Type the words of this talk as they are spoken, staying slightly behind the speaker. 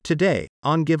Today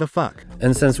on Give a Fuck.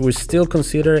 And since we still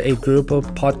consider a group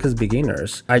of podcast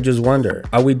beginners, I just wonder,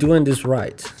 are we doing this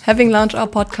right? Having launched our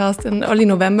podcast in early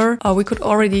November, we could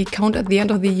already count at the end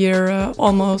of the year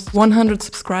almost 100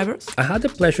 subscribers. I had the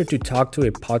pleasure to talk to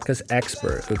a podcast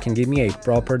expert who can give me a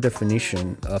proper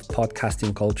definition of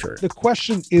podcasting culture. The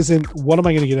question isn't, what am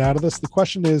I going to get out of this? The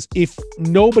question is, if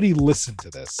nobody listened to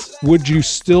this, would you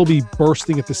still be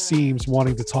bursting at the seams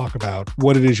wanting to talk about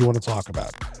what it is you want to talk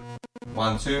about?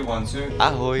 1, 2, 1, 2.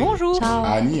 Ahoy. Bonjour. Ciao.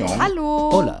 Annyeong. Hallo.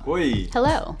 Hola. Oi.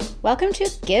 Hello. Welcome to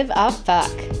Give a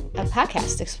Fuck, a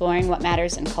podcast exploring what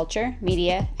matters in culture,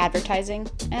 media, advertising,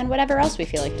 and whatever else we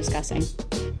feel like discussing.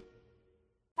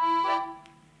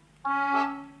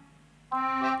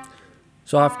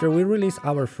 So after we released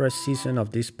our first season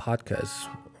of this podcast,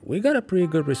 we got a pretty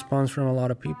good response from a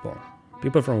lot of people.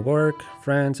 People from work,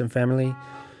 friends, and family.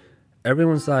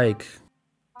 Everyone's like,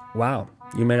 wow,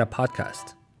 you made a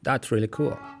podcast. That's really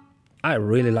cool. I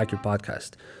really like your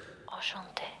podcast.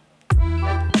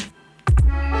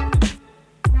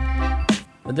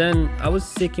 But then I was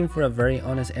seeking for a very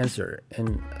honest answer,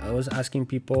 and I was asking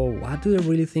people, what do they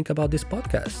really think about this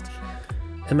podcast?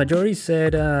 The majority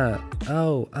said, I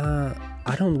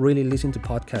don't really listen to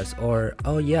podcasts, or,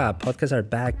 oh yeah, podcasts are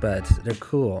back, but they're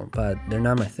cool, but they're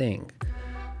not my thing.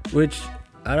 Which,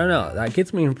 I don't know, that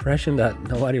gives me the impression that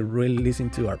nobody really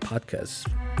listened to our podcasts.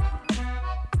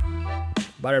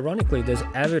 But ironically, there's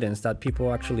evidence that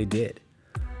people actually did.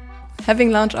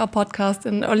 Having launched our podcast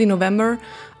in early November,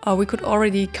 we could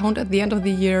already count at the end of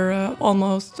the year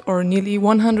almost or nearly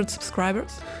 100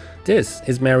 subscribers. This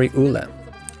is Mary Ula,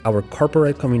 our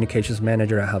corporate communications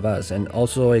manager at Havas and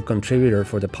also a contributor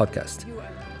for the podcast.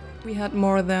 We had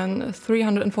more than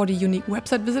 340 unique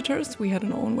website visitors. We had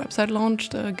an own website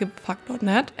launched,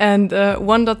 giveafuck.net, and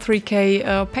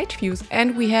 1.3k page views.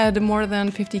 And we had more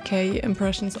than 50k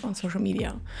impressions on social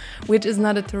media, which is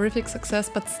not a terrific success,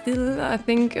 but still I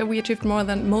think we achieved more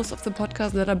than most of the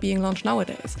podcasts that are being launched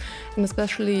nowadays. And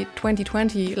especially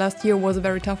 2020, last year, was a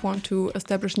very tough one to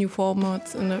establish new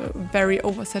formats in a very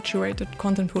oversaturated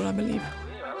content pool, I believe.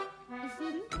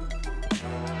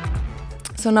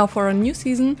 So now for a new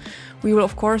season, we will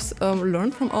of course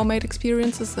learn from our made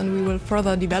experiences, and we will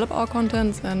further develop our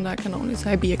content, and I can only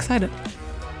say be excited.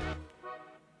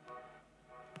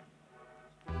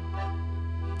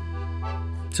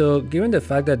 So given the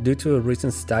fact that due to a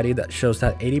recent study that shows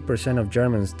that 80% of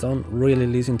Germans don't really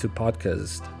listen to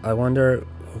podcasts, I wonder,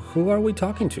 who are we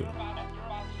talking to?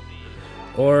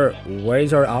 Or where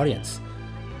is our audience?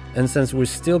 And since we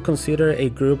still consider a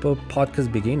group of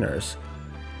podcast beginners,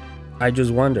 I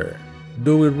just wonder,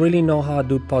 do we really know how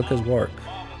do podcasts work?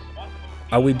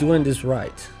 Are we doing this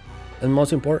right? And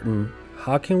most important,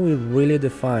 how can we really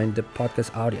define the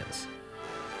podcast audience?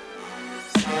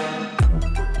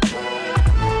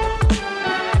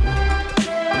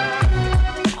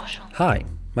 Hi,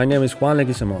 my name is Juan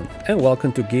Leguizamon, and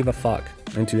welcome to Give a Fuck.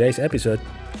 In today's episode,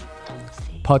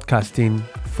 Podcasting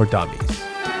for Dummies.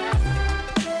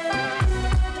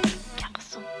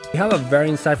 we have a very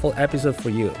insightful episode for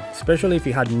you, especially if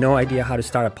you had no idea how to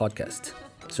start a podcast.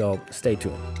 So stay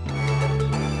tuned.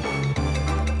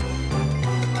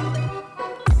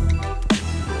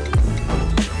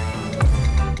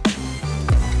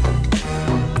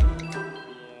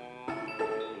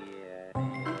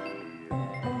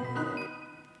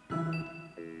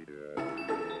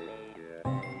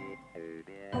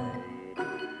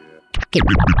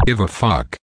 Give a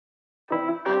fuck.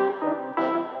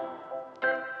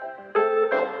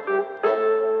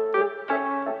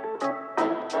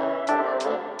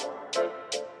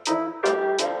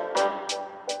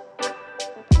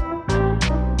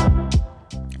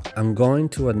 I'm going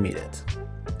to admit it.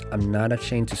 I'm not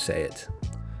ashamed to say it.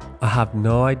 I have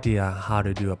no idea how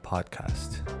to do a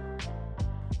podcast.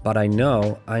 But I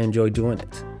know I enjoy doing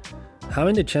it.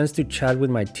 Having the chance to chat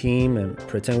with my team and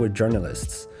pretend we're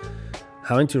journalists.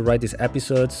 Having to write these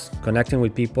episodes, connecting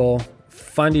with people,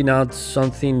 finding out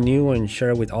something new and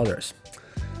share it with others.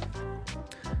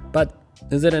 But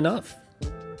is it enough?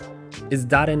 Is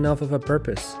that enough of a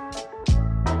purpose?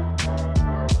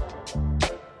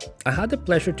 I had the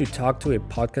pleasure to talk to a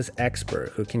podcast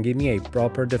expert who can give me a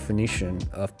proper definition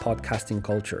of podcasting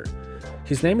culture.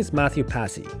 His name is Matthew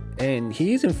Passy, and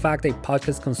he is in fact a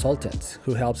podcast consultant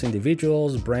who helps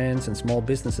individuals, brands, and small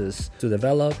businesses to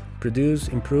develop, produce,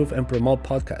 improve, and promote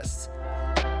podcasts.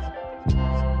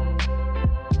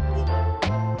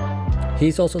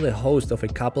 He's also the host of a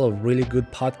couple of really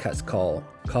good podcasts called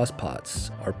CosPods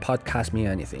or Podcast Me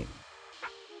Anything.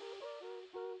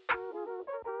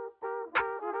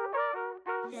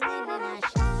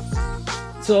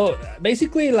 So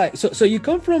basically, like, so you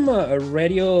come from a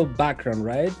radio background,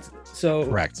 right? So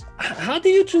Correct. How do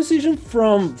you transition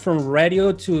from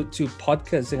radio to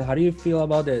podcasting? How do you feel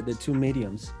about the two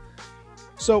mediums?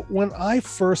 So when I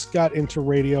first got into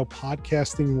radio,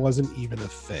 podcasting wasn't even a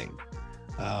thing.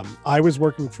 I was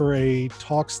working for a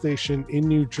talk station in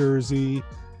New Jersey,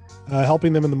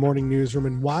 helping them in the morning newsroom.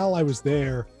 And while I was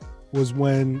there was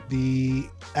when the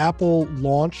Apple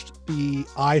launched the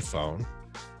iPhone,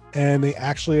 and they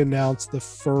actually announced the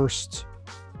first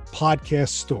podcast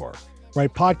store,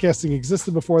 right? Podcasting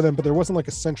existed before then, but there wasn't like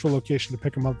a central location to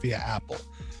pick them up via Apple.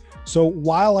 So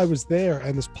while I was there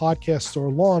and this podcast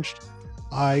store launched,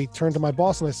 I turned to my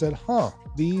boss and I said,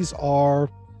 these are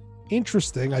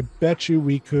interesting. I bet you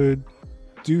we could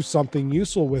do something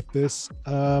useful with this,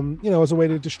 as a way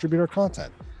to distribute our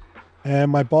content.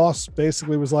 And my boss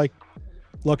basically was like,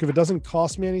 look, if it doesn't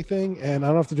cost me anything and I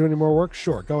don't have to do any more work,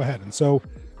 sure, go ahead. And so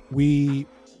we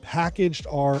packaged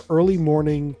our early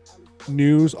morning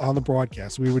news on the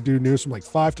broadcast. We would do news from like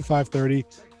 5 to 5:30.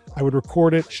 I would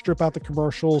record it, strip out the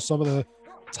commercials, some of the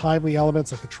timely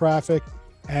elements like the traffic,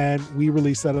 and we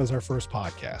released that as our first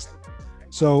podcast.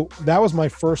 So that was my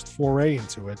first foray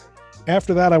into it.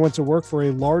 After that, I went to work for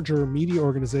a larger media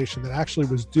organization that actually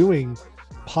was doing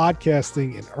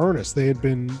podcasting in earnest. They had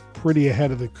been pretty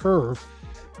ahead of the curve.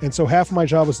 And so half of my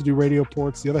job was to do radio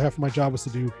reports. The other half of my job was to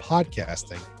do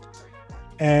podcasting.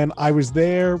 And I was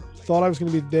there, thought I was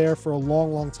going to be there for a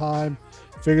long, long time.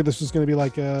 Figured this was going to be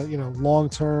like a,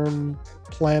 long-term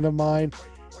plan of mine.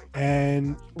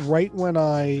 And right when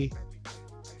I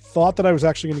thought that I was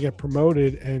actually going to get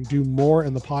promoted and do more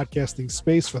in the podcasting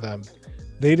space for them,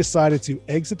 they decided to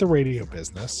exit the radio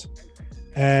business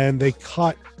and they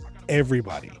cut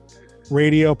everybody.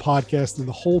 Radio, podcasting,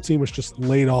 the whole team was just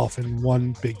laid off in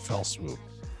one big fell swoop.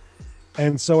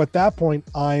 And so at that point,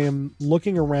 I am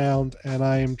looking around and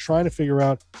I am trying to figure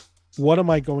out, what am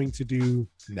I going to do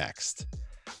next?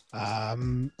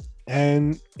 And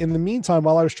in the meantime,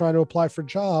 while I was trying to apply for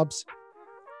jobs,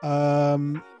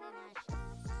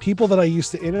 people that I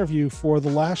used to interview for the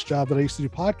last job that I used to do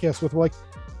podcasts with were like,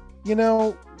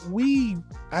 we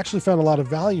actually found a lot of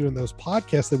value in those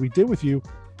podcasts that we did with you.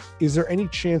 Is there any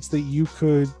chance that you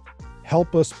could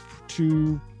help us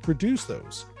to produce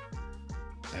those?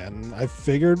 And I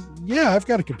figured, yeah, I've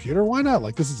got a computer. Why not?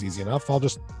 Like, this is easy enough. I'll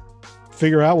just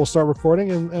figure out, we'll start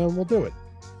recording and we'll do it.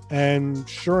 And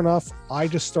sure enough, I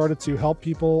just started to help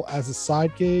people as a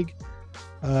side gig,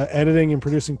 editing and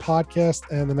producing podcasts.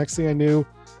 And the next thing I knew,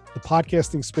 the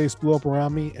podcasting space blew up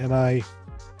around me and I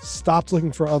stopped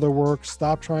looking for other work,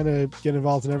 stopped trying to get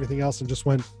involved in everything else and just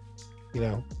went,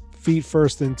 feet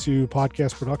first into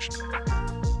podcast production.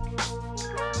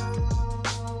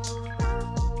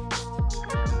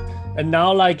 And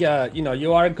now, like,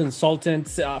 you are a consultant.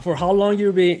 For how long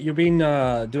you've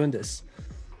been doing this?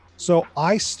 So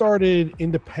I started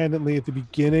independently at the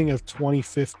beginning of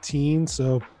 2015.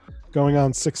 So going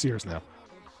on 6 years now.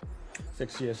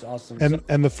 6 years, awesome.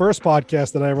 And the first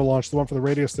podcast that I ever launched, the one for the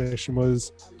radio station,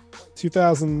 was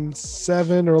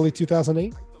 2007, early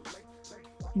 2008.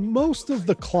 Most of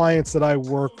the clients that I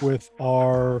work with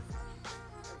are,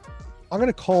 I'm going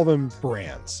to call them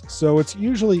brands. So it's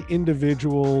usually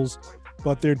individuals,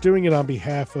 but they're doing it on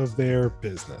behalf of their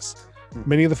business.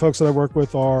 Many of the folks that I work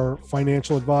with are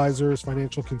financial advisors,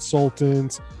 financial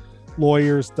consultants,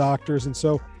 lawyers, doctors. And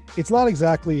so it's not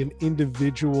exactly an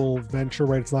individual venture,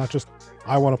 right? It's not just,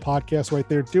 I want a podcast, right?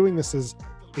 They're doing this as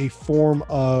a form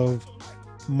of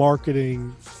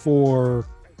marketing for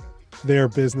their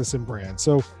business and brand.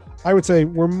 So I would say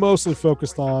we're mostly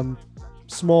focused on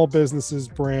small businesses,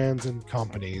 brands, and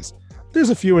companies. There's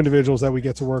a few individuals that we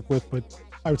get to work with, but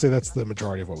I would say that's the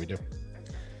majority of what we do.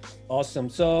 Awesome.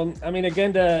 So, I mean,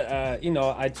 again,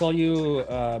 I told you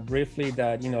briefly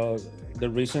that, the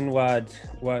reason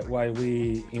why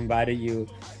we invited you,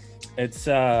 it's,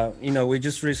 we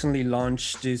just recently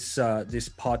launched this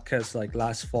podcast like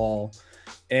last fall.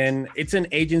 And it's an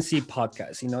agency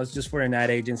podcast, it's just for an ad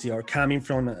agency or coming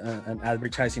from an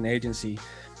advertising agency.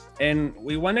 And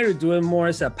we wanted to do it more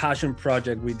as a passion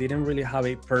project. We didn't really have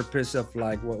a purpose of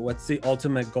like, what's the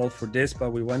ultimate goal for this, but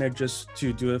we wanted just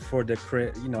to do it for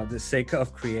the sake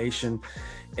of creation.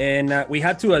 And we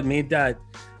had to admit that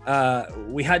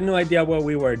we had no idea what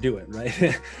we were doing,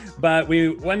 right? But we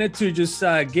wanted to just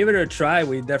give it a try.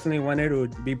 We definitely wanted to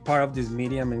be part of this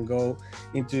medium and go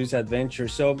into this adventure.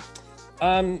 So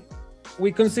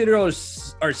we consider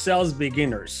ourselves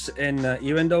beginners, and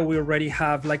even though we already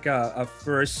have like a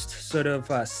first sort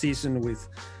of season with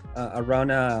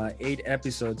around 8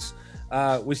 episodes,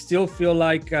 we still feel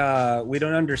like we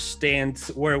don't understand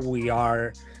where we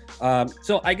are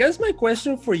So I guess my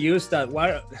question for you is that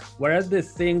what are the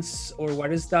things, or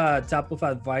what is the type of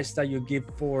advice that you give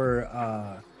for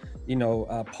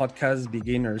podcast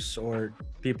beginners or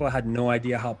people had no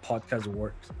idea how podcast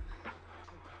works?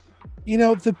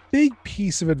 The big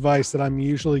piece of advice that I'm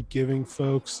usually giving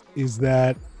folks is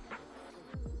that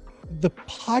the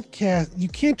podcast, you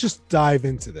can't just dive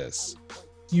into this.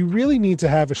 You really need to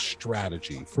have a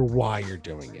strategy for why you're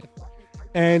doing it.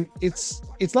 And it's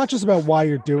not just about why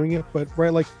you're doing it, but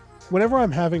right, like whenever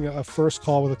I'm having a first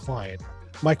call with a client,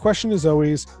 my question is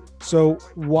always, so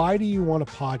why do you want a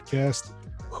podcast?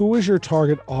 Who is your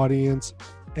target audience?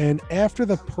 And after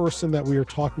the person that we are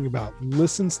talking about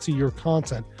listens to your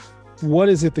content, what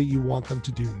is it that you want them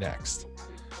to do next?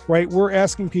 Right? We're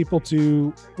asking people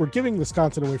we're giving this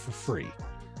content away for free,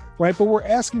 right? But we're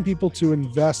asking people to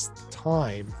invest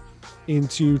time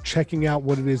into checking out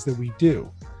what it is that we do.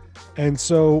 And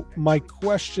so my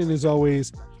question is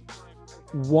always,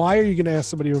 why are you going to ask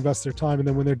somebody to invest their time? And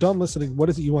then when they're done listening, what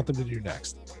is it you want them to do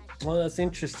next? Well, that's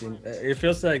interesting. It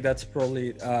feels like that's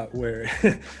probably where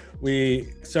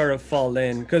we sort of fall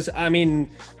in, because I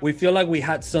mean, we feel like we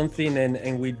had something,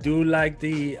 and we do like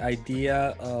the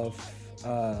idea of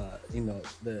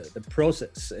the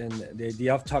process and the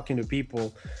idea of talking to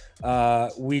people.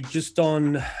 We just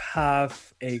don't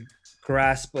have a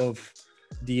grasp of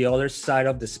the other side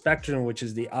of the spectrum, which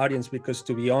is the audience, because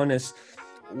to be honest,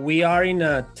 we are in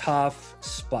a tough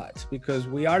spot because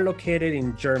we are located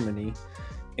in Germany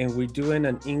and we're doing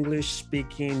an English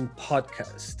speaking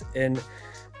podcast. And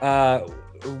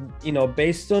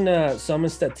based on some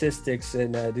statistics,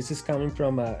 and this is coming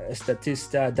from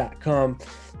statista.com,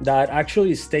 that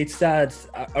actually states that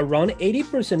around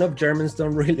 80% of Germans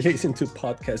don't really listen to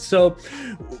podcasts. So,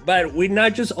 but we're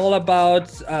not just all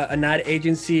about an ad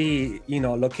agency,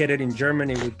 located in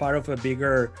Germany. We're part of a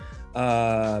bigger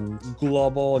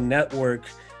global network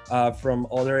from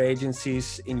other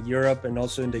agencies in Europe and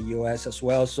also in the US as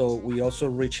well. So we also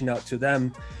reaching out to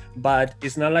them, but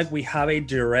it's not like we have a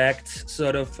direct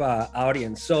sort of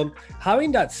audience. So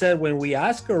having that said, when we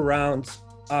ask around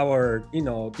our,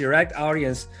 direct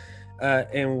audience,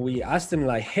 and we ask them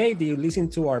like, hey, do you listen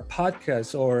to our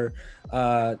podcast, or,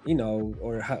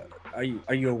 or how,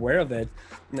 are you aware of it?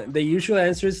 The usual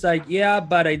answer is like, yeah,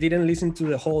 but I didn't listen to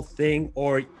the whole thing,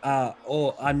 or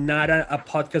I'm not a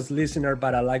podcast listener,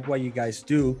 but I like what you guys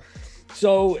do.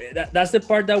 So that's the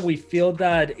part that we feel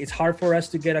that it's hard for us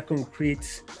to get a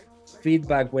concrete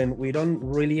feedback when we don't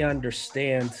really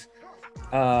understand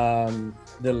the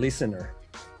listener.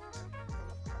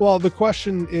 Well, the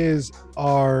question is,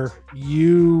 are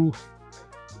you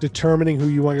determining who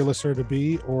you want your listener to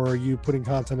be, or are you putting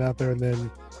content out there and then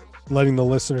letting the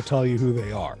listener tell you who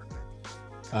they are?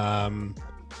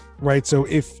 Right. So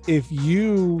if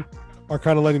you are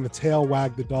kind of letting the tail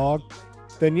wag the dog,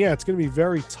 then yeah, it's going to be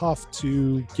very tough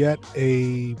to get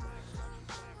a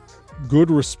good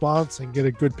response and get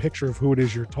a good picture of who it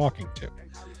is you're talking to.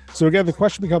 So again, the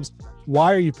question becomes,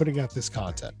 why are you putting out this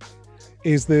content?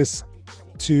 Is this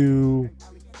to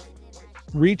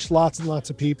reach lots and lots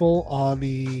of people on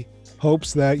the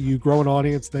hopes that you grow an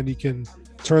audience, then you can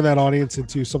turn that audience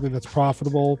into something that's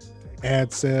profitable,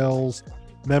 ad sales,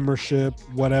 membership,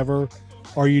 whatever?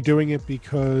 Are you doing it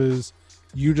because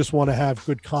you just want to have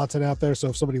good content out there? So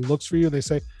if somebody looks for you and they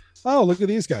say, oh, look at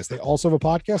these guys, they also have a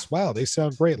podcast. Wow, they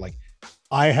sound great. Like,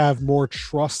 I have more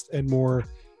trust and more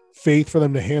faith for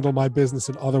them to handle my business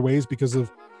in other ways because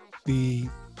of the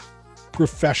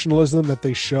professionalism that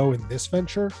they show in this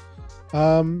venture.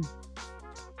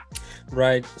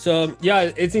 Right. So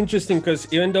yeah, it's interesting because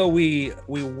even though we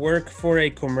work for a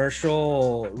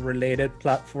commercial related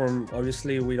platform,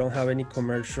 obviously we don't have any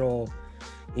commercial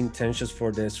intentions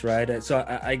for this, right? So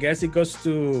I guess it goes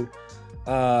to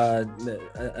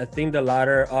I think the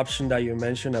latter option that you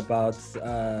mentioned about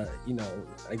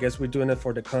I guess we're doing it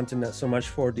for the content, not so much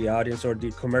for the audience or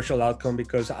the commercial outcome,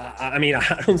 because I mean,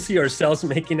 I don't see ourselves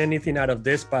making anything out of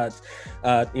this, but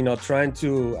trying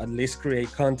to at least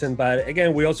create content. But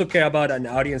again, we also care about an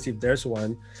audience if there's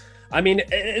one. I mean,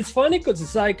 it's funny because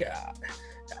it's like,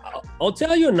 I'll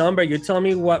tell you a number, you tell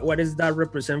me what does that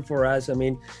represent for us. I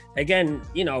mean, again,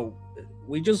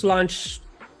 we just launched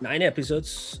 9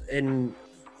 episodes, and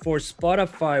for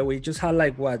Spotify we just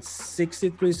had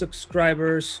 63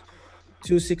 subscribers,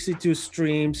 262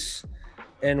 streams,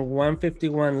 and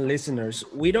 151 listeners.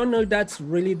 We don't know if that's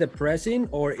really depressing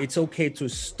or it's okay to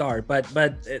start, but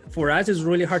for us it's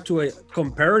really hard to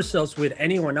compare ourselves with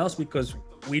anyone else because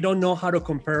we don't know how to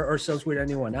compare ourselves with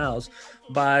anyone else.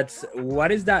 But what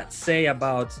does that say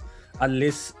about at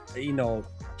least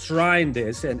trying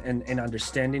this and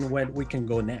understanding where we can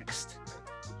go next?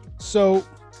 So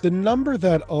The number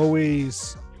that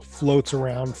always floats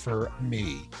around for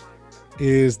me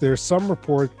is there's some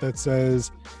report that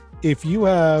says if you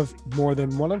have more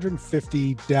than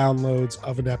 150 downloads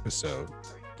of an episode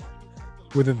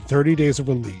within 30 days of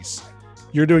release,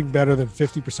 you're doing better than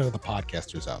 50% of the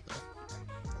podcasters out there.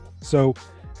 So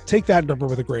take that number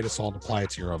with a grain of salt and apply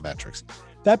it to your own metrics.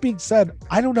 That being said,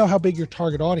 I don't know how big your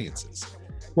target audience is,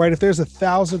 right? If there's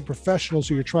 1,000 professionals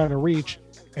who you're trying to reach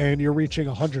and you're reaching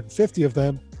 150 of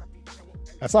them,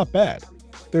 that's not bad.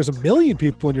 There's 1 million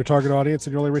people in your target audience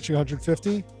and you're only reaching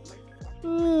 150.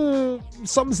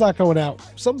 Something's not going out.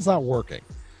 Something's not working.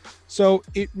 So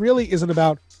it really isn't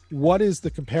about what is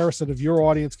the comparison of your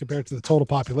audience compared to the total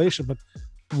population, but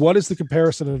what is the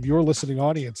comparison of your listening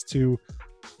audience to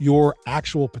your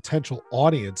actual potential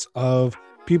audience of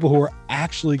people who are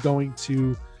actually going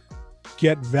to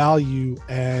get value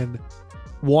and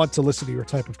want to listen to your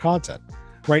type of content,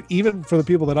 right? Even for the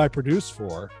people that I produce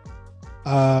for,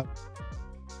 a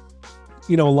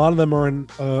lot of them are in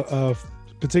a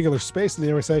particular space and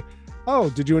they always say, oh,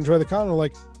 did you enjoy the content? I'm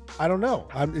like, I don't know.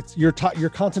 It's your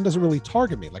content doesn't really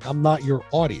target me. Like, I'm not your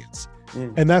audience.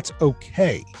 And that's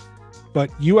okay. But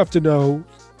you have to know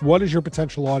what is your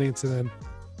potential audience and then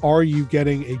are you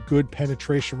getting a good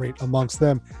penetration rate amongst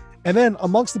them? And then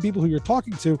amongst the people who you're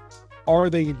talking to, are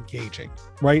they engaging,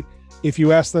 right? If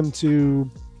you ask them to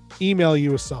email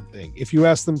you with something, if you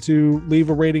ask them to leave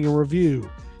a rating and review,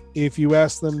 if you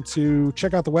ask them to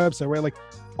check out the website, right? Like,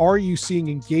 are you seeing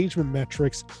engagement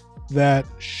metrics that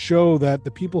show that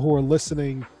the people who are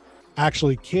listening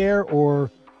actually care,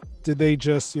 or did they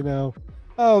just,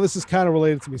 oh, this is kind of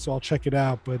related to me, so I'll check it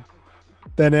out. But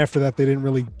then after that, they didn't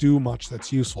really do much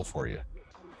that's useful for you.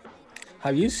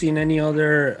 Have you seen any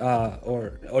other,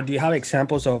 or do you have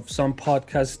examples of some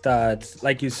podcasts that,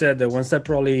 like you said, the ones that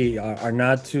probably are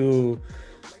not too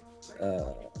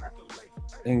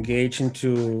engaged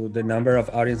into the number of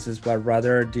audiences, but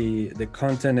rather the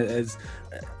content is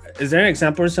there an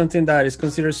example or something that is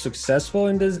considered successful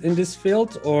in this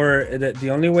field, or the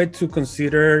only way to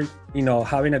consider,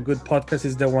 having a good podcast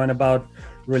is the one about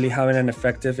really having an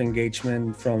effective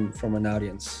engagement from an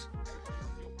audience?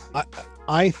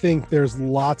 I think there's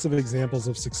lots of examples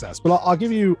of success, but I'll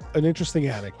give you an interesting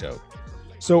anecdote.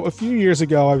 So a few years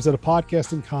ago, I was at a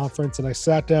podcasting conference and I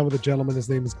sat down with a gentleman. His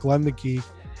name is Glenn the Geek.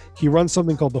 He runs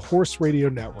something called the Horse Radio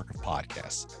Network of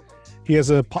podcasts. He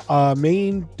has a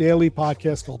main daily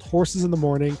podcast called Horses in the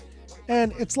Morning,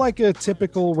 and it's like a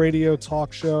typical radio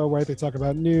talk show, right? They talk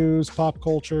about news, pop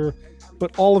culture,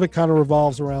 but all of it kind of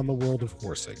revolves around the world of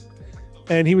horsing.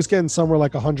 And he was getting somewhere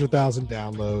like 100,000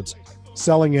 downloads,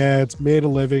 selling ads, made a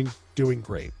living, doing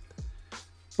great.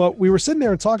 But we were sitting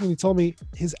there and talking, he told me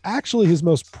his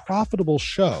most profitable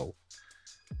show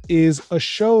is a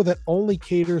show that only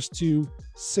caters to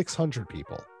 600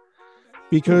 people,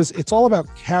 because it's all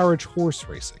about carriage horse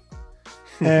racing.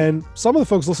 And some of the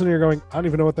folks listening are going, I don't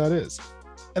even know what that is.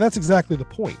 And that's exactly the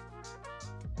point.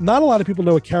 Not a lot of people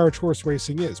know what carriage horse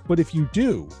racing is, but if you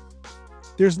do,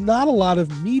 there's not a lot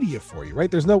of media for you,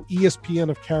 right? There's no ESPN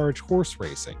of carriage horse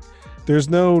racing. There's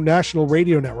no national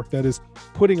radio network that is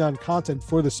putting on content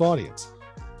for this audience.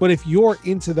 But if you're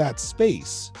into that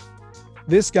space,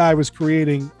 this guy was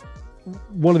creating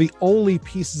one of the only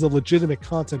pieces of legitimate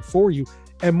content for you.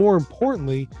 And more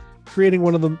importantly, creating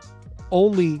one of the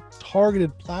only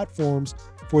targeted platforms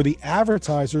for the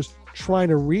advertisers trying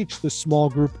to reach the small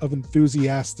group of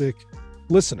enthusiastic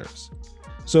listeners.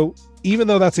 So even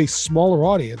though that's a smaller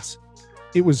audience,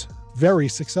 it was very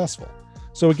successful.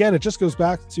 So again, it just goes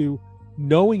back to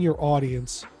knowing your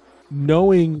audience,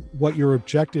 knowing what your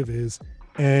objective is,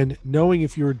 and knowing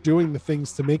if you're doing the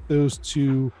things to make those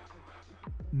two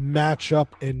match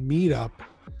up and meet up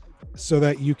so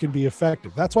that you can be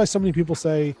effective. That's why so many people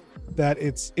say that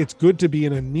it's good to be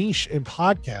in a niche in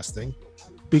podcasting,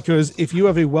 because if you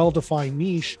have a well-defined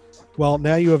niche, well,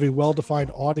 now you have a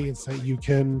well-defined audience that you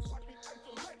can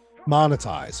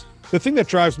monetize. The thing that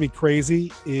drives me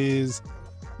crazy is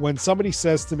when somebody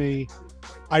says to me,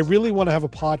 I really want to have a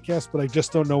podcast, but I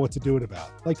just don't know what to do it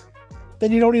about. Like,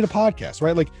 then you don't need a podcast,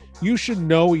 right? Like, you should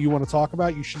know what you want to talk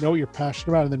about. You should know what you're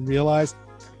passionate about, and then realize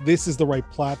this is the right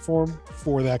platform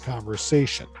for that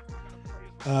conversation.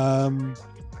 But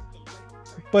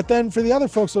then for the other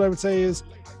folks, what I would say is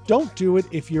don't do it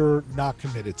if you're not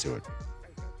committed to it.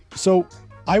 So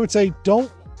I would say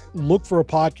don't look for a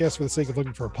podcast for the sake of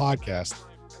looking for a podcast.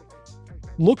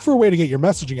 Look for a way to get your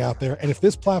messaging out there. And if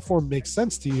this platform makes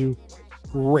sense to you,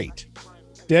 great.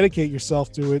 Dedicate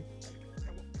yourself to it.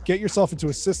 Get yourself into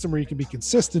a system where you can be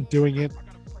consistent doing it,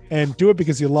 and do it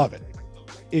because you love it.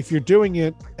 If you're doing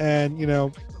it and,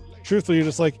 truthfully, you're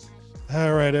just like,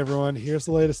 all right, everyone, here's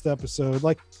the latest episode.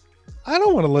 Like, I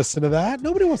don't want to listen to that.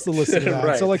 Nobody wants to listen to that.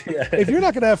 Right. So like, if you're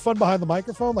not going to have fun behind the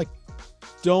microphone, like,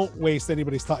 don't waste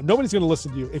anybody's time. Nobody's going to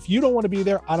listen to you. If you don't want to be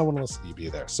there, I don't want to listen to you be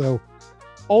there. So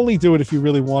only do it if you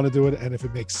really want to do it and if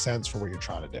it makes sense for what you're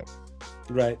trying to do.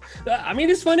 Right. I mean,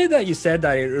 it's funny that you said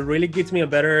that. It really gives me a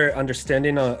better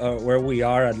understanding of where we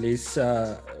are, at least,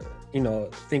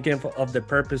 thinking of the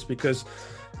purpose. Because,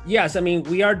 yes, I mean,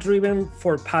 we are driven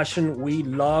for passion. We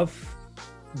love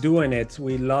doing it.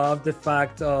 We love the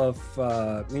fact of,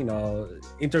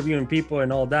 interviewing people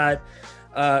and all that.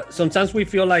 Sometimes we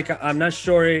feel like, I'm not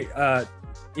sure,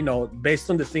 based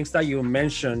on the things that you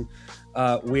mentioned,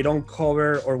 we don't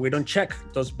cover or we don't check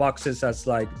those boxes as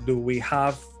like, do we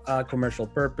have a commercial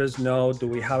purpose? No. Do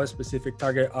we have a specific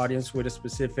target audience with a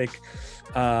specific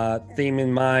theme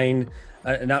in mind?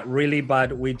 Not really,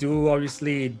 but we do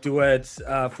obviously do it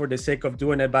for the sake of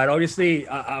doing it. But obviously,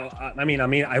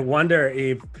 I wonder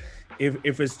if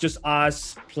it's just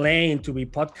us playing to be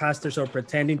podcasters or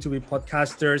pretending to be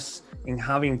podcasters and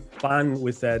having fun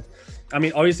with it. I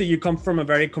mean, obviously you come from a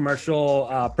very commercial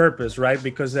purpose, right?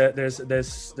 Because there's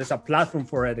a platform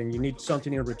for it and you need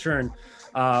something in return.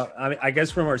 I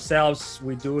guess from ourselves,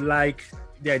 we do like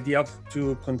the idea of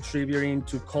contributing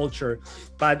to culture.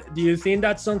 But do you think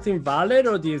that's something valid,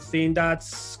 or do you think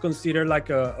that's considered like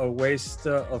a waste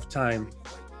of time?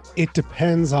 It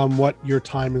depends on what your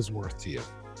time is worth to you.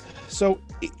 So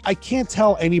I can't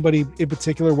tell anybody in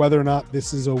particular whether or not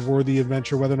this is a worthy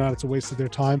adventure, whether or not it's a waste of their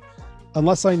time,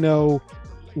 unless I know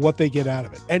what they get out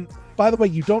of it. And by the way,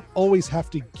 you don't always have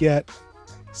to get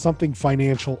something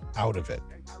financial out of it.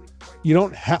 You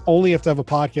don't only have to have a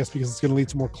podcast because it's going to lead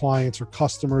to more clients or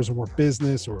customers or more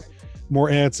business or more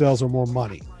ad sales or more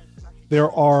money.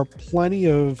 There are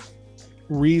plenty of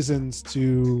reasons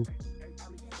to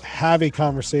have a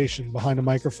conversation behind a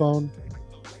microphone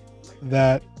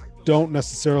that don't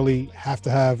necessarily have to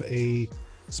have a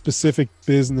specific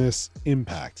business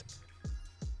impact.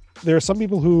 There are some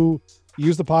people who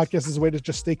use the podcast as a way to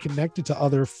just stay connected to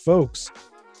other folks,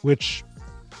 which,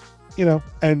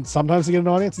 and sometimes they get an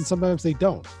audience and sometimes they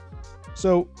don't.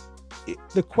 So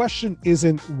the question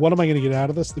isn't, what am I going to get out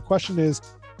of this? The question is,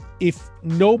 if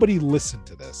nobody listened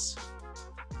to this,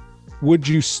 would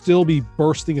you still be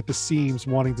bursting at the seams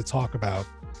wanting to talk about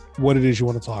what it is you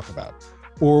want to talk about?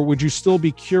 Or would you still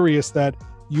be curious that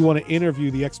you want to interview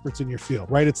the experts in your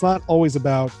field, right? It's not always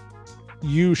about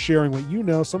you sharing what you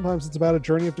know. Sometimes it's about a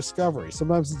journey of discovery.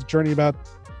 Sometimes it's a journey about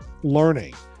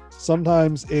learning.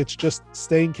 Sometimes it's just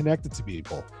staying connected to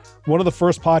people. One of the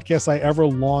first podcasts I ever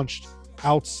launched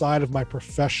outside of my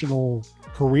professional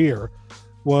career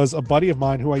was a buddy of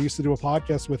mine who I used to do a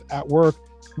podcast with at work,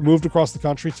 moved across the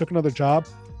country, took another job.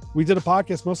 We did a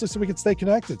podcast mostly so we could stay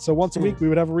connected. So once a week, we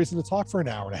would have a reason to talk for an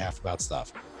hour and a half about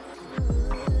stuff.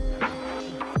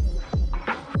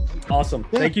 Awesome.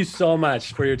 Yeah. Thank you so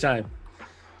much for your time.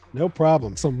 No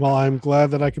problem. So, well, I'm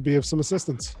glad that I could be of some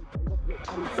assistance.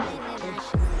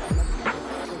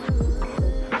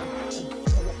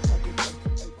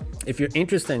 If you're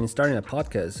interested in starting a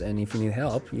podcast and if you need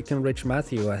help, you can reach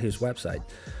Matthew at his website,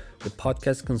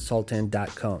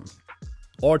 thepodcastconsultant.com,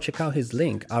 or check out his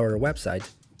link, our website,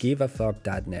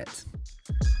 giveafuck.net.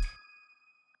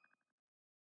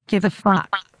 Give a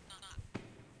fuck.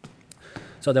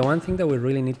 So the one thing that we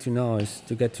really need to know is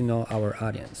to get to know our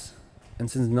audience.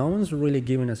 And since no one's really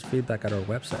giving us feedback at our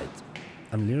website,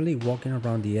 I'm literally walking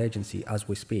around the agency as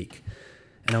we speak,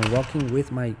 and I'm walking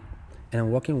with my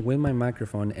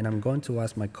microphone, and I'm going to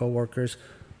ask my coworkers,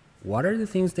 what are the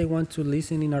things they want to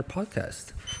listen in our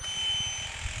podcast?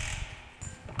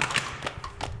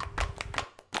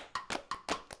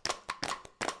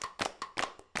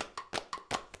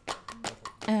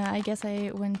 I guess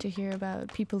I want to hear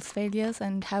about people's failures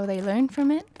and how they learn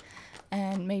from it,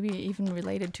 and maybe even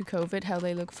related to COVID, how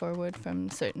they look forward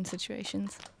from certain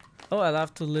situations. Oh, I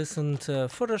love to listen to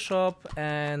Photoshop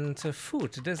and to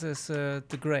food. This is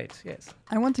the great, yes.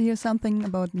 I want to hear something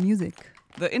about music.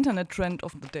 The internet trend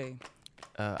of the day.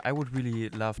 I would really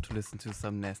love to listen to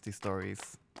some nasty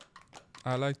stories.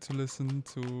 I like to listen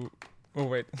to... Oh,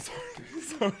 wait.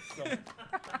 Sorry.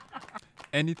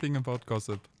 Anything about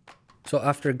gossip. So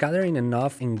after gathering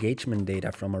enough engagement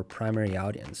data from our primary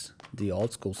audience, the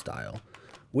old school style,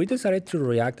 we decided to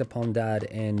react upon that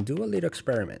and do a little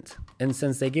experiment. And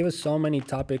since they gave us so many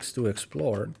topics to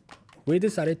explore, we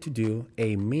decided to do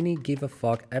a mini Give a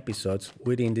Fuck episodes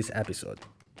within this episode.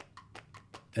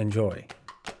 Enjoy.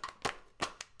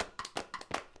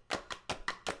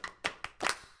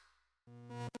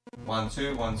 One,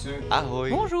 two.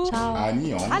 Ahoy. Bonjour. Ciao.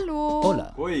 Hello.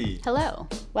 Hola. Oi. Hello.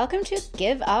 Welcome to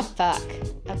Give a Fuck,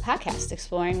 a podcast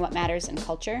exploring what matters in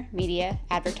culture, media,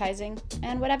 advertising,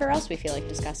 and whatever else we feel like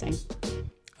discussing.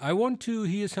 I want to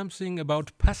hear something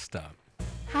about pasta.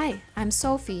 Hi, I'm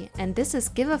Sophie, and this is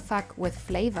Give a Fuck with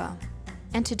Flavor.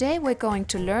 And today we're going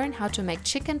to learn how to make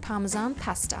chicken parmesan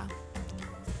pasta.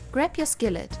 Grab your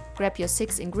skillet, grab your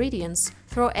 6 ingredients,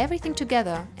 throw everything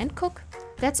together and cook.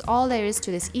 That's all there is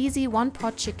to this easy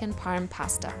one-pot chicken parm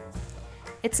pasta.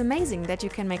 It's amazing that you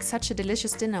can make such a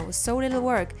delicious dinner with so little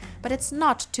work, but it's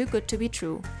not too good to be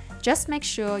true. Just make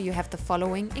sure you have the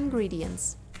following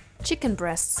ingredients. Chicken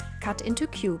breasts cut into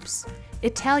cubes.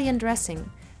 Italian dressing.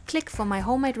 Click for my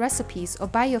homemade recipes or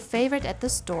buy your favorite at the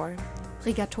store.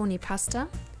 Rigatoni pasta,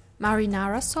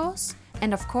 marinara sauce,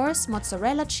 and of course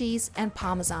mozzarella cheese and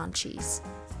parmesan cheese.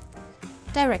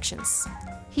 Directions.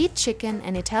 Heat chicken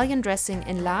and Italian dressing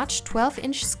in large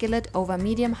 12-inch skillet over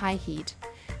medium-high heat.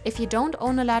 If you don't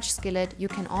own a large skillet, you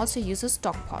can also use a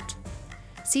stock pot.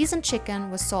 Season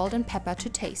chicken with salt and pepper to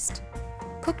taste.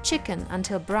 Cook chicken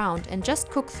until browned and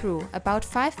just cook through, about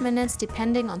 5 minutes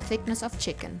depending on thickness of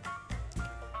chicken.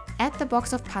 Add the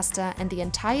box of pasta and the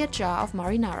entire jar of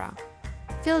marinara.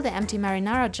 Fill the empty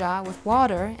marinara jar with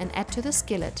water and add to the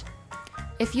skillet.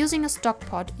 If using a stock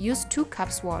pot, use 2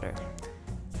 cups water.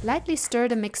 Lightly stir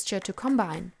the mixture to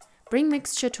combine. Bring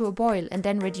mixture to a boil and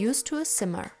then reduce to a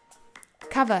simmer.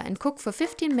 Cover and cook for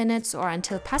 15 minutes or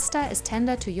until pasta is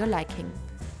tender to your liking.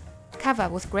 Cover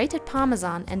with grated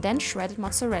parmesan and then shredded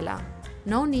mozzarella.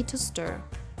 No need to stir.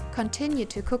 Continue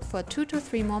to cook for 2 to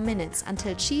 3 more minutes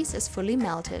until cheese is fully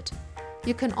melted.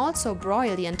 You can also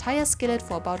broil the entire skillet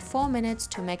for about 4 minutes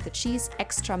to make the cheese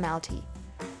extra melty.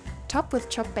 Top with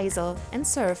chopped basil and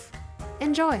serve.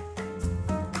 Enjoy!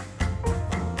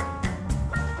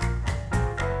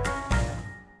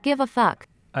 Give a fuck.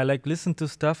 I like listen to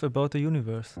stuff about the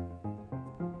universe.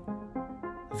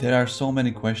 There are so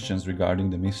many questions regarding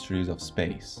the mysteries of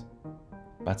space,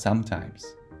 but sometimes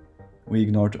we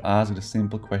ignore to ask the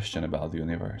simple question about the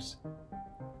universe.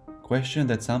 Question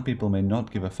that some people may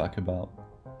not give a fuck about,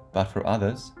 but for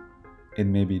others, it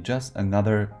may be just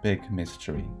another big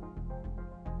mystery.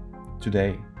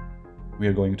 Today, we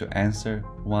are going to answer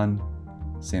one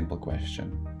simple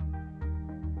question.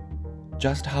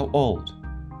 Just how old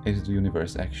is the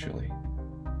universe actually?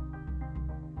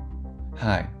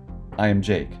 Hi, I am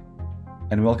Jake,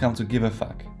 and welcome to Give a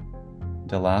Fuck,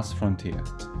 the last frontier.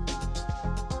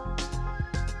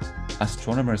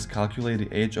 Astronomers calculate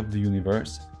the age of the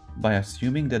universe by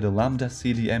assuming that the Lambda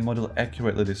CDM model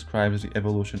accurately describes the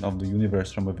evolution of the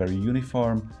universe from a very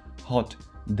uniform, hot,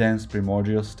 dense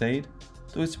primordial state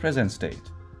to its present state,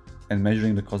 and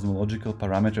measuring the cosmological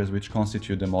parameters which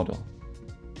constitute the model.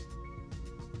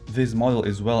 This model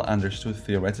is well understood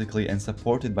theoretically and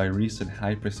supported by recent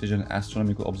high-precision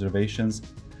astronomical observations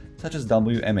such as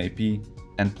WMAP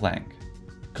and Planck.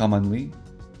 Commonly,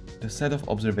 the set of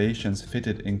observations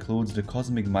fitted includes the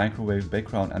cosmic microwave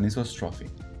background anisotropy,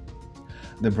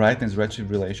 the brightness redshift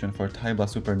relation for Type-Ia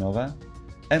supernova,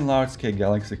 and large-scale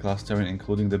galaxy clustering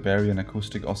including the baryon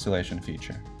acoustic oscillation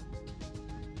feature.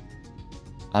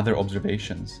 Other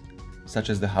observations, such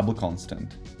as the Hubble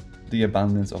constant, the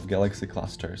abundance of galaxy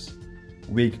clusters,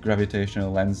 weak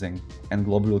gravitational lensing, and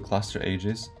globule cluster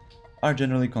ages, are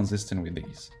generally consistent with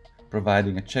these,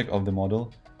 providing a check of the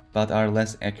model, but are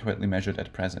less accurately measured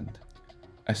at present.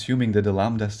 Assuming that the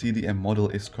Lambda CDM model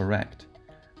is correct,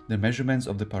 the measurements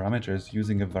of the parameters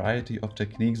using a variety of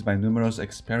techniques by numerous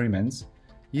experiments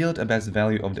yield a best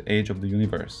value of the age of the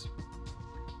universe.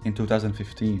 In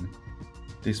 2015,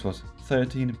 this was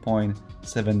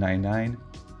 13.799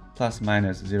 plus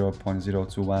minus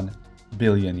 0.021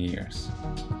 billion years.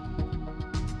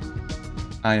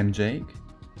 I am Jake,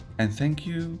 and thank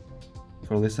you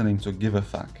for listening to Give a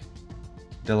Fuck,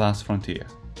 the last frontier.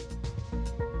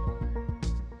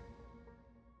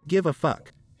 Give a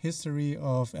Fuck. History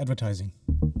of advertising.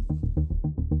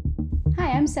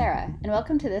 Hi, I'm Sarah, and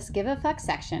welcome to this Give a Fuck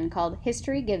section called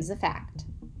History Gives a Fact.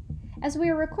 As we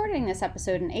are recording this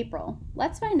episode in April,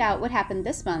 let's find out what happened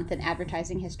this month in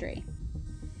advertising history.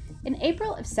 In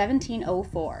April of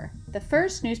 1704, the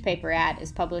first newspaper ad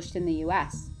is published in the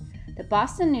US. The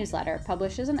Boston Newsletter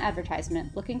publishes an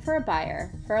advertisement looking for a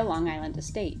buyer for a Long Island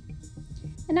estate.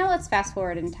 And now let's fast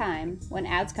forward in time when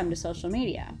ads come to social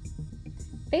media.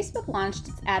 Facebook launched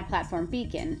its ad platform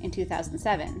Beacon in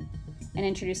 2007 and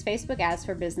introduced Facebook ads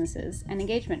for businesses and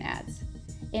engagement ads.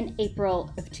 In April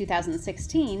of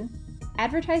 2016,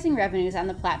 advertising revenues on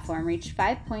the platform reached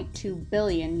 $5.2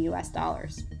 billion US.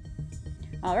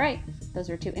 All right, those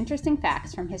are 2 interesting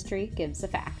facts from History Gives a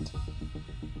Fact.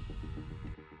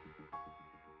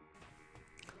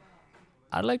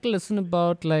 I'd like to listen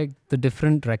about like the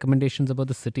different recommendations about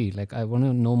the city. Like I want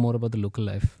to know more about the local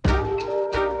life.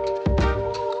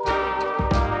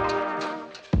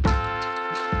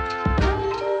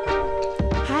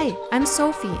 Hi, I'm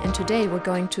Sophie, and today we're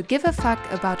going to give a fuck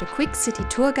about a quick city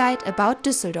tour guide about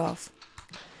Düsseldorf.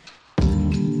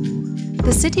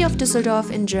 The city of Düsseldorf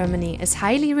in Germany is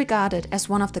highly regarded as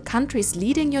one of the country's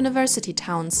leading university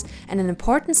towns and an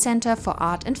important center for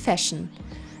art and fashion.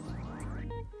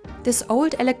 This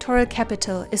old electoral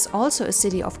capital is also a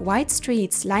city of wide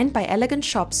streets lined by elegant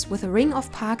shops with a ring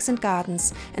of parks and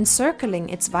gardens encircling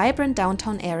its vibrant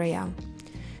downtown area.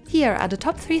 Here are the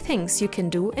top 3 things you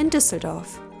can do in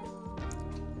Düsseldorf.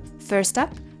 First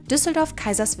up, Düsseldorf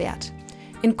Kaiserswerth.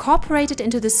 Incorporated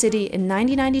into the city in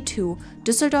 1992,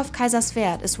 Düsseldorf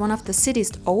Kaiserswerth is one of the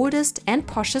city's oldest and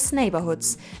poshest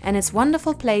neighborhoods, and it's a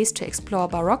wonderful place to explore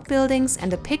Baroque buildings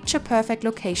and a picture-perfect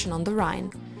location on the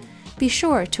Rhine. Be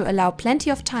sure to allow plenty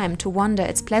of time to wander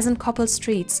its pleasant cobbled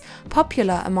streets,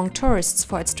 popular among tourists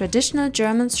for its traditional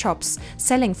German shops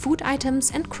selling food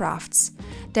items and crafts.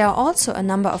 There are also a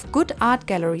number of good art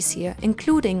galleries here,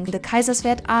 including the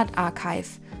Kaiserswerth Art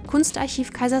Archive, Kunstarchiv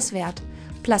Kaiserswerth,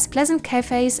 plus pleasant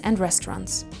cafes and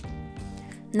restaurants.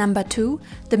 Number 2,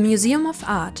 the Museum of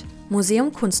Art,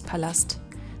 Museum Kunstpalast.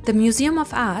 The Museum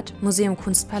of Art, Museum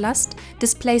Kunstpalast,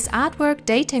 displays artwork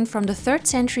dating from the 3rd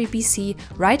century BC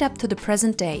right up to the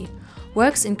present day.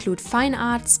 Works include fine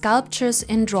art, sculptures,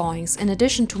 and drawings, in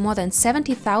addition to more than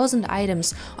 70,000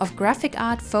 items of graphic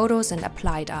art, photos, and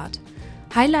applied art.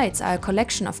 Highlights are a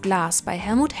collection of glass by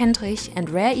Helmut Hendrich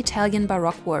and rare Italian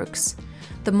Baroque works.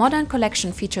 The modern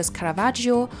collection features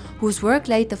Caravaggio, whose work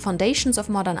laid the foundations of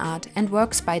modern art, and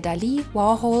works by Dalí,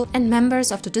 Warhol, and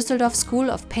members of the Düsseldorf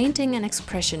School of Painting and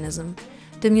Expressionism.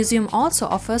 The museum also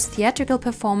offers theatrical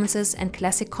performances and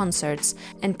classic concerts,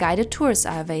 and guided tours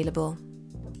are available.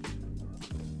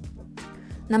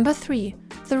 Number 3.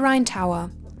 The Rhine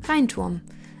Tower, Rheinturm.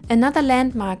 Another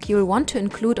landmark you'll want to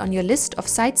include on your list of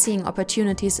sightseeing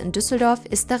opportunities in Düsseldorf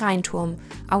is the Rheinturm,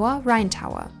 our Rhine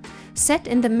Tower. Set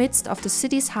in the midst of the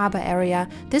city's harbor area,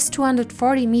 this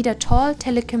 240-meter tall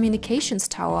telecommunications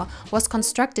tower was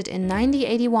constructed in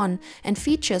 1981 and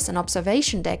features an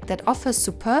observation deck that offers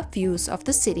superb views of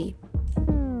the city.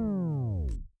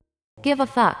 Give a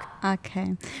fuck.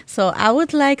 Okay, so I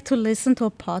would like to listen to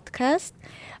a podcast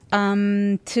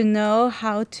to know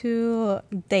how to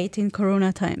date in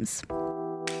Corona times.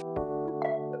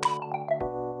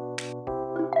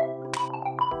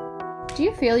 Do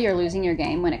you feel you're losing your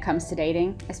game when it comes to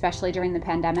dating, especially during the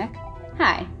pandemic?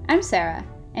 Hi, I'm Sarah,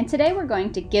 and today we're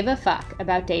going to give a fuck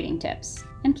about dating tips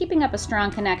and keeping up a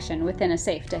strong connection within a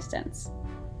safe distance.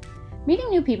 Meeting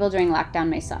new people during lockdown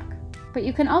may suck, but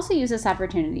you can also use this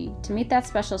opportunity to meet that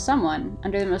special someone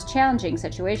under the most challenging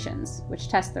situations, which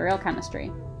test the real chemistry.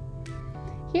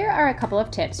 Here are a couple of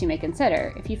tips you may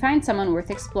consider if you find someone worth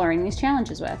exploring these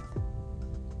challenges with.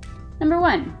 Number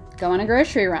 1. Go on a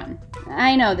grocery run.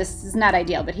 I know this is not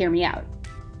ideal, but hear me out.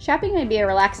 Shopping may be a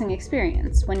relaxing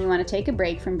experience when you want to take a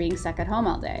break from being stuck at home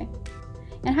all day.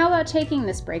 And how about taking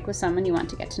this break with someone you want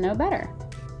to get to know better?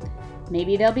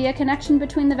 Maybe there'll be a connection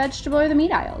between the vegetable or the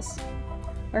meat aisles.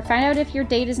 Or find out if your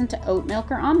date is into oat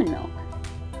milk or almond milk.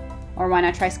 Or why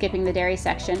not try skipping the dairy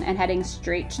section and heading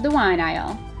straight to the wine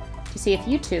aisle to see if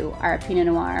you two are a Pinot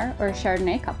Noir or a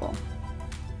Chardonnay couple.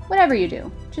 Whatever you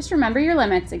do, just remember your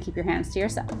limits and keep your hands to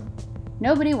yourself.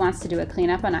 Nobody wants to do a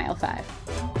cleanup on aisle 5.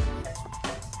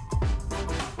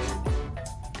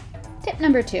 Tip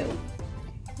number 2.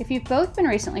 If you've both been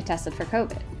recently tested for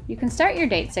COVID, you can start your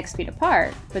date 6 feet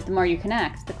apart, but the more you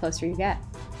connect, the closer you get.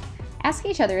 Ask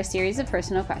each other a series of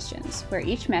personal questions, where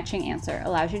each matching answer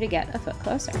allows you to get a foot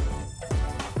closer.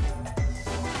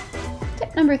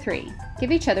 Tip number 3.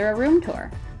 Give each other a room tour.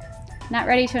 Not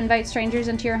ready to invite strangers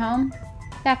into your home?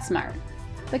 That's smart.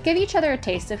 But give each other a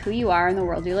taste of who you are in the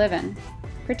world you live in.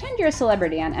 Pretend you're a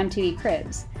celebrity on MTV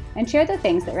Cribs, and share the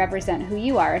things that represent who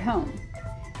you are at home.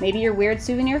 Maybe your weird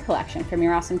souvenir collection from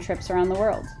your awesome trips around the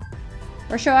world.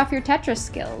 Or show off your Tetris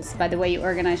skills by the way you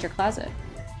organize your closet.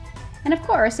 And of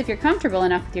course, if you're comfortable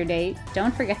enough with your date,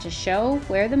 don't forget to show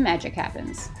where the magic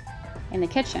happens. In the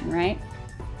kitchen, right?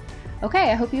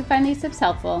 Okay, I hope you find these tips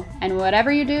helpful, and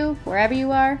whatever you do, wherever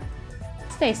you are,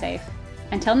 stay safe.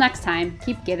 Until next time,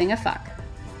 keep giving a fuck.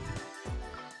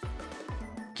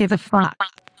 Give a fuck.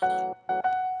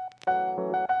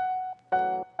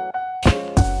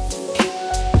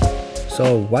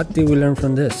 So, what did we learn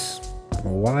from this?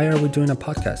 Why are we doing a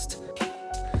podcast?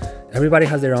 Everybody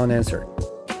has their own answer,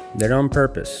 their own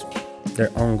purpose,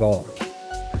 their own goal.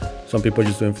 Some people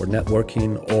just do it for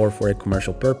networking or for a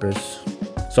commercial purpose.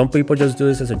 Some people just do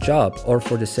this as a job or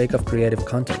for the sake of creative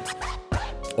content.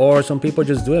 Or some people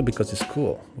just do it because it's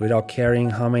cool, without caring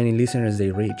how many listeners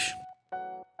they reach.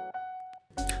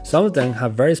 Some of them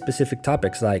have very specific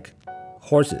topics like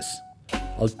horses,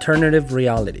 alternative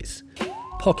realities,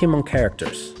 Pokemon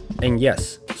characters, and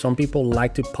yes, some people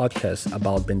like to podcast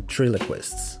about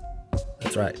ventriloquists.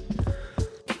 That's right.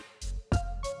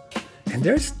 And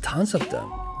there's tons of them.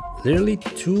 Literally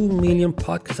 2 million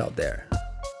podcasts out there.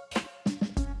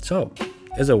 So,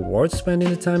 is it worth spending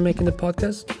the time making the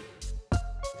podcast?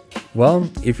 Well,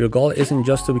 if your goal isn't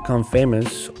just to become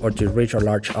famous or to reach a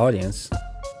large audience,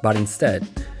 but instead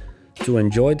to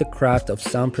enjoy the craft of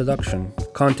sound production,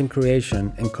 content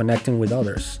creation, and connecting with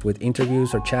others with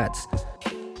interviews or chats,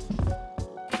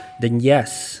 then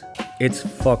yes, it's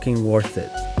fucking worth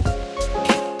it.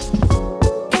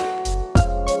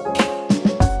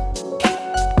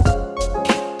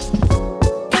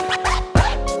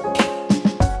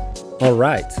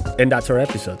 Alright, and that's our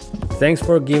episode. Thanks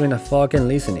for giving a fuck and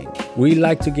listening. We'd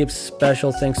like to give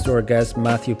special thanks to our guest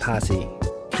Matthew Passy.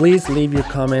 Please leave your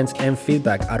comments and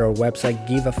feedback at our website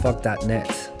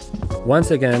giveafuck.net.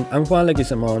 Once again, I'm Juan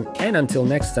Leguizamon, and until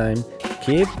next time,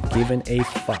 keep giving a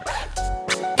fuck.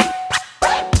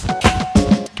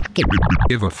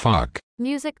 Give a fuck.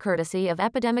 Music courtesy of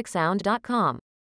epidemicsound.com.